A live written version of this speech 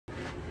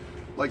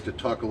like to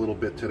talk a little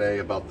bit today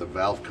about the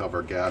valve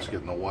cover gasket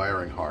and the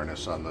wiring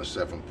harness on the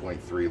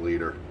 7.3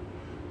 liter.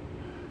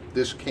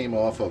 This came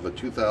off of a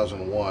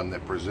 2001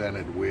 that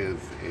presented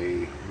with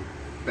a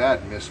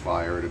bad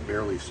misfire. It had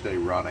barely stayed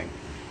running.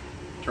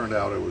 Turned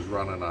out it was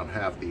running on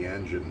half the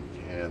engine,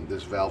 and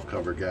this valve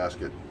cover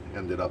gasket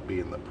ended up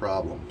being the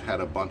problem.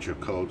 Had a bunch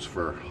of codes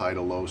for high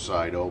to low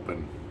side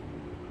open,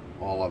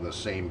 all on the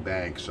same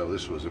bank, so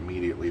this was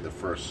immediately the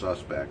first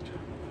suspect.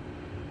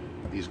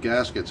 These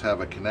gaskets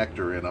have a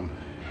connector in them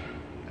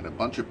and a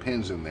bunch of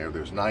pins in there.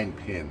 There's 9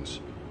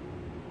 pins.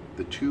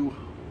 The 2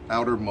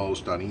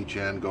 outermost on each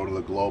end go to the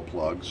glow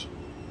plugs.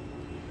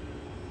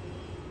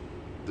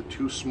 The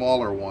 2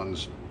 smaller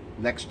ones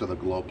next to the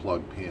glow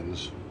plug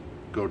pins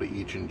go to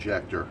each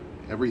injector.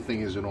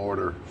 Everything is in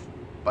order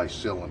by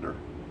cylinder.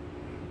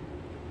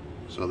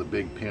 So the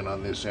big pin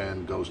on this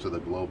end goes to the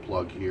glow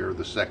plug here,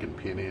 the second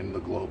pin in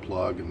the glow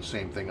plug, and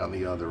same thing on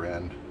the other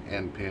end.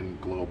 End pin,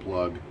 glow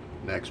plug,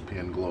 next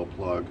pin, glow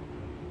plug.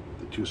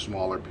 The 2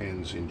 smaller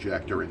pins,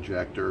 injector,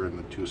 injector, and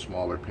the 2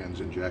 smaller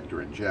pins,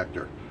 injector,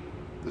 injector.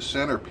 The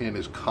center pin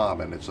is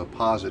common. It's a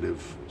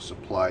positive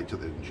supply to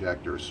the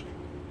injectors.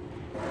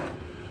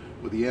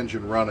 With the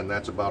engine running,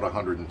 that's about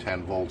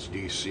 110 volts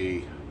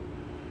DC.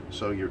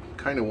 So you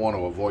kind of want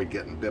to avoid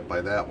getting bit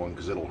by that one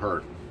because it'll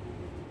hurt.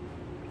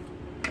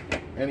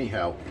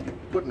 Anyhow,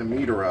 putting a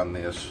meter on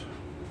this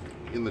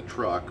in the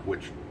truck,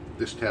 which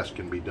this test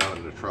can be done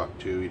in the truck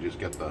too. You just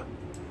get the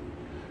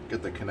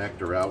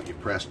connector out, you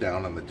press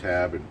down on the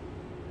tab and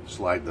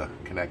slide the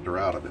connector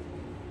out of it.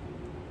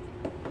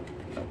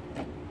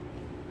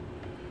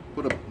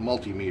 Put a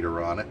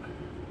multimeter on it.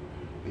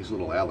 These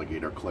little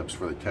alligator clips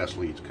for the test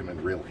leads come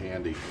in real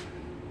handy.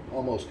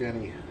 Almost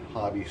any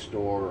hobby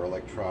store or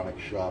electronic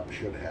shop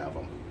should have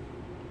them.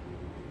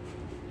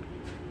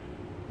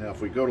 Now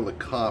if we go to the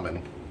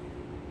common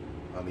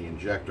on the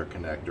injector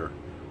connector,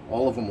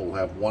 all of them will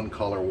have one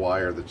color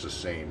wire that's the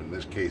same. In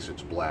this case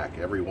it's black.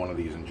 Every one of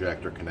these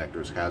injector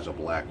connectors has a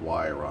black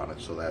wire on it,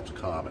 so that's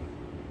common.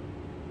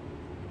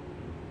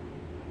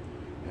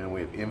 And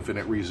we have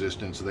infinite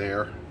resistance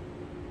there.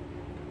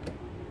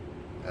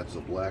 That's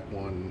the black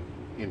one.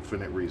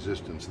 Infinite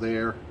resistance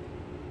there.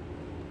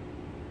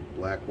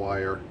 Black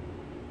wire,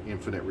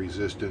 infinite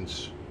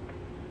resistance,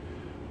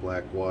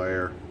 black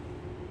wire,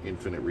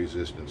 infinite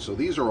resistance. So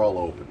these are all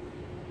open.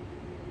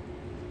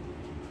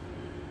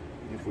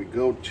 If we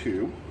go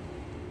to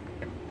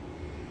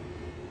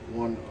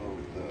one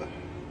of the,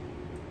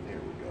 there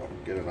we go,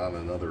 get it on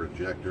another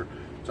injector.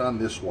 It's on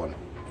this one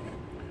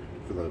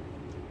for the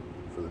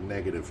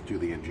negative to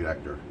the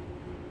injector.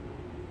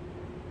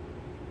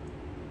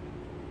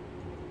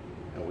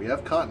 Now we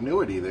have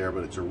continuity there,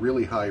 but it's a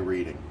really high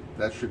reading.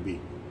 That should be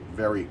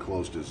very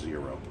close to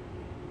 0.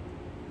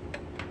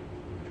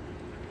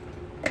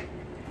 So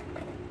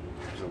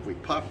if we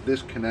pop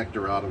this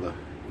connector out of the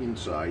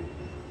inside,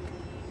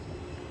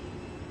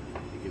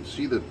 you can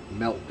see the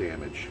melt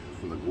damage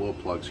from the glow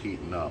plugs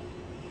heating up.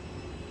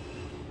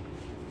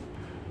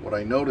 What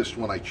I noticed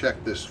when I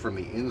checked this from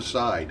the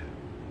inside,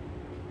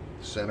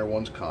 the center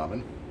one's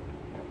common.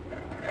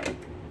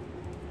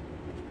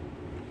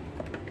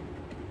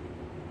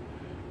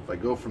 If I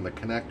go from the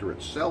connector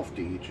itself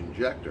to each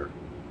injector,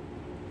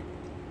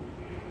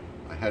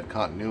 I had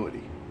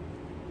continuity.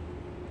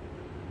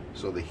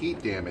 So the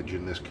heat damage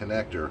in this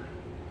connector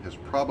has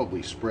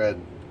probably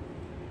spread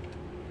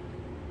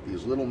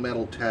these little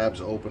metal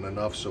tabs open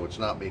enough so it's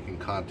not making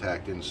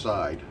contact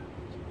inside,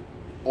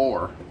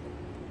 or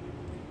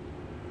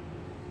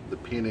the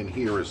pin in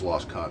here has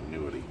lost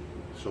continuity.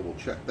 So we'll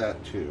check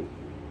that too.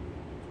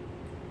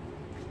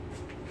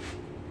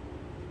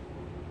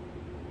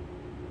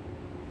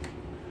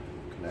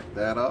 Connect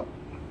that up.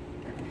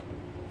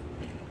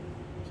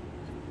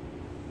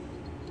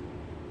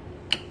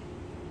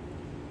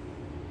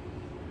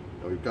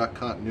 Now we've got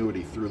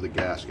continuity through the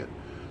gasket.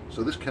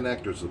 So this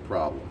connector is the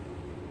problem.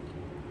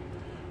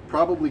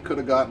 Probably could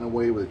have gotten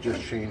away with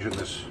just changing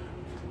this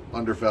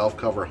under valve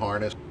cover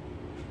harness.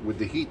 With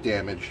the heat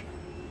damage,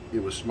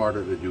 it was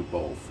smarter to do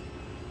both,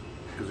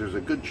 because there's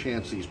a good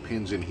chance these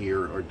pins in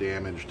here are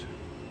damaged.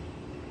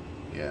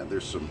 Yeah,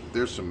 there's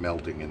some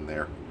melting in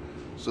there.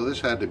 So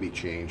this had to be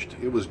changed.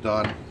 It was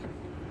done.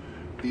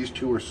 These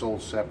 2 are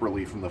sold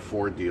separately from the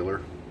Ford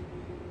dealer,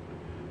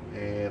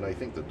 and I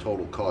think the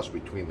total cost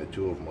between the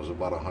 2 of them was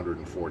about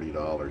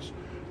 $140.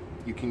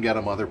 You can get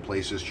them other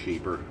places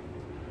cheaper.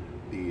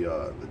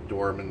 The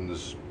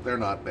Dormans, they're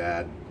not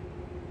bad.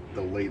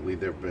 Though lately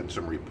there have been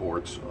some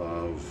reports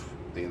of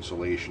the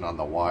insulation on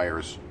the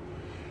wires.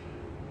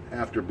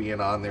 After being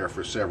on there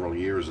for several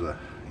years, the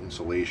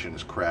insulation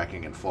is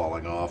cracking and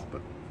falling off,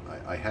 but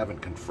I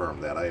haven't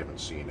confirmed that. I haven't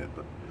seen it,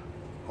 but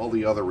all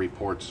the other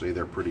reports say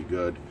they're pretty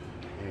good.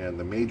 And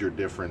the major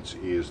difference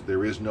is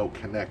there is no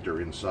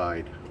connector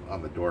inside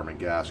on the Dorman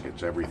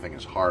gaskets. Everything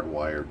is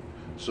hardwired,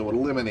 so it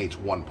eliminates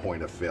one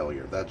point of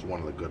failure. That's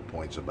one of the good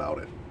points about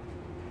it.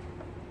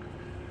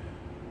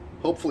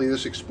 Hopefully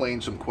this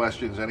explains some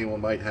questions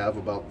anyone might have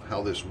about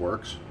how this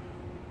works.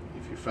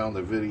 If you found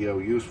the video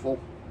useful,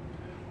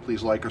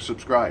 please like or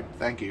subscribe.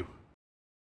 Thank you.